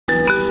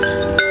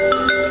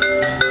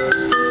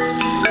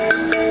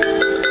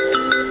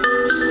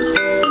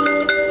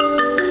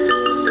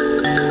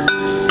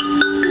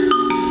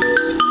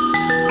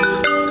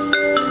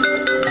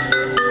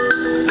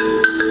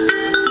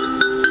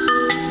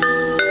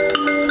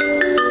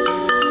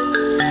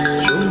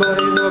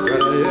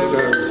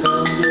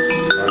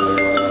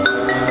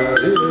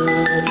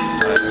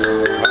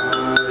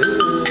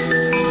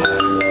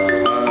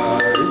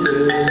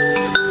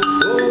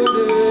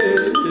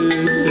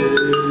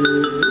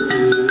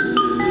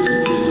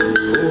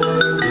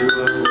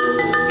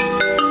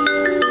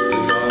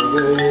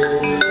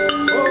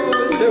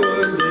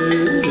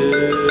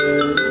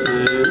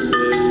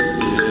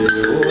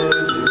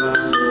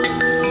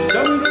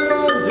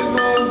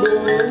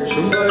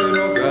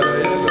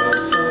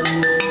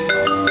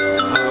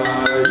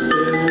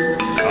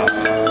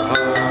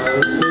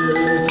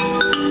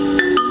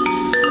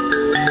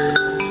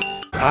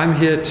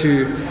here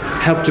to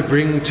help to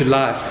bring to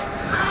life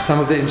some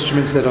of the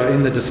instruments that are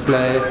in the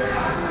display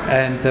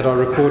and that are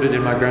recorded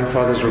in my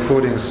grandfather's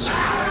recordings,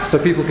 so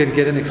people can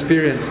get an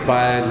experience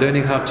by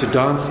learning how to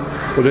dance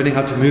or learning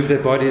how to move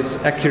their bodies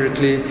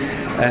accurately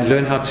and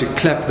learn how to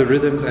clap the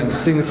rhythms and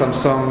sing some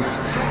songs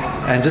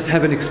and just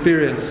have an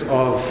experience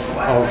of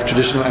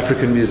traditional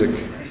African music.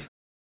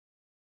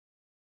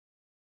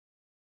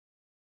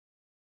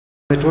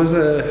 It was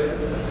an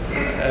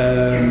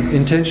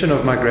intention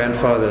of my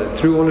grandfather,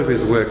 through all of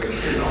his work,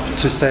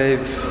 to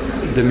save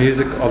the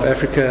music of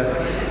Africa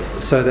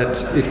so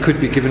that it could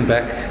be given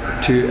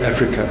back to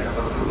Africa.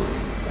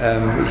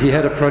 He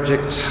had a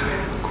project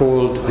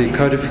called the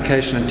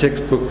Codification and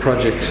Textbook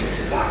Project,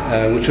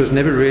 which was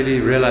never really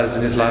realized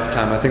in his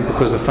lifetime, I think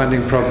because of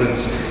funding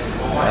problems.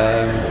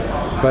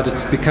 But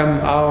it's become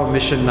our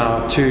mission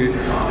now to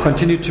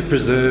continue to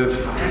preserve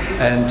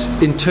and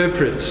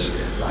interpret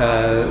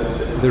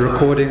the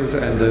recordings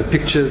and the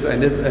pictures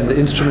and the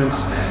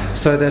instruments,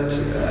 so that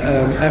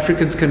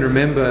Africans can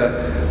remember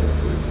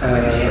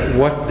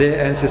what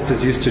their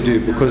ancestors used to do,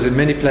 because in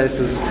many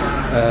places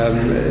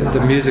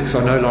the musics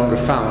are no longer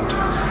found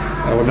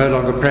or no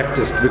longer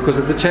practiced because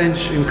of the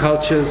change in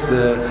cultures,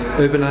 the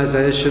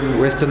urbanization,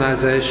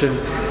 westernization,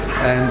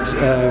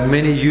 and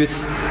many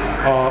youth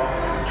are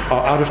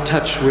out of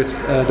touch with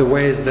the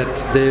ways that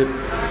their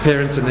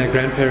parents and their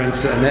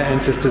grandparents and their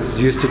ancestors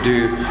used to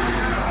do.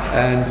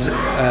 And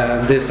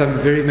there's some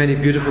very many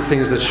beautiful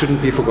things that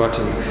shouldn't be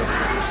forgotten.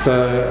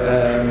 So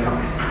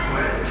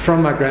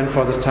from my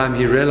grandfather's time,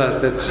 he realized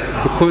that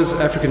because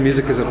African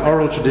music is an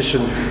oral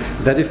tradition,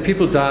 that if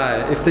people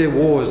die, if there are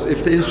wars,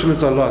 if the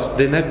instruments are lost,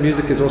 then that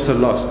music is also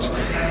lost,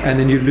 and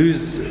then you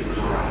lose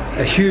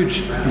a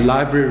huge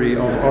library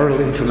of oral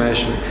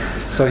information.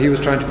 So he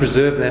was trying to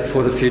preserve that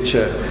for the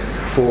future,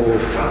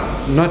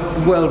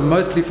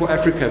 mostly for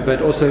Africa,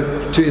 but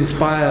also to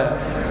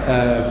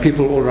inspire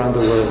people all around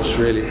the world,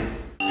 really.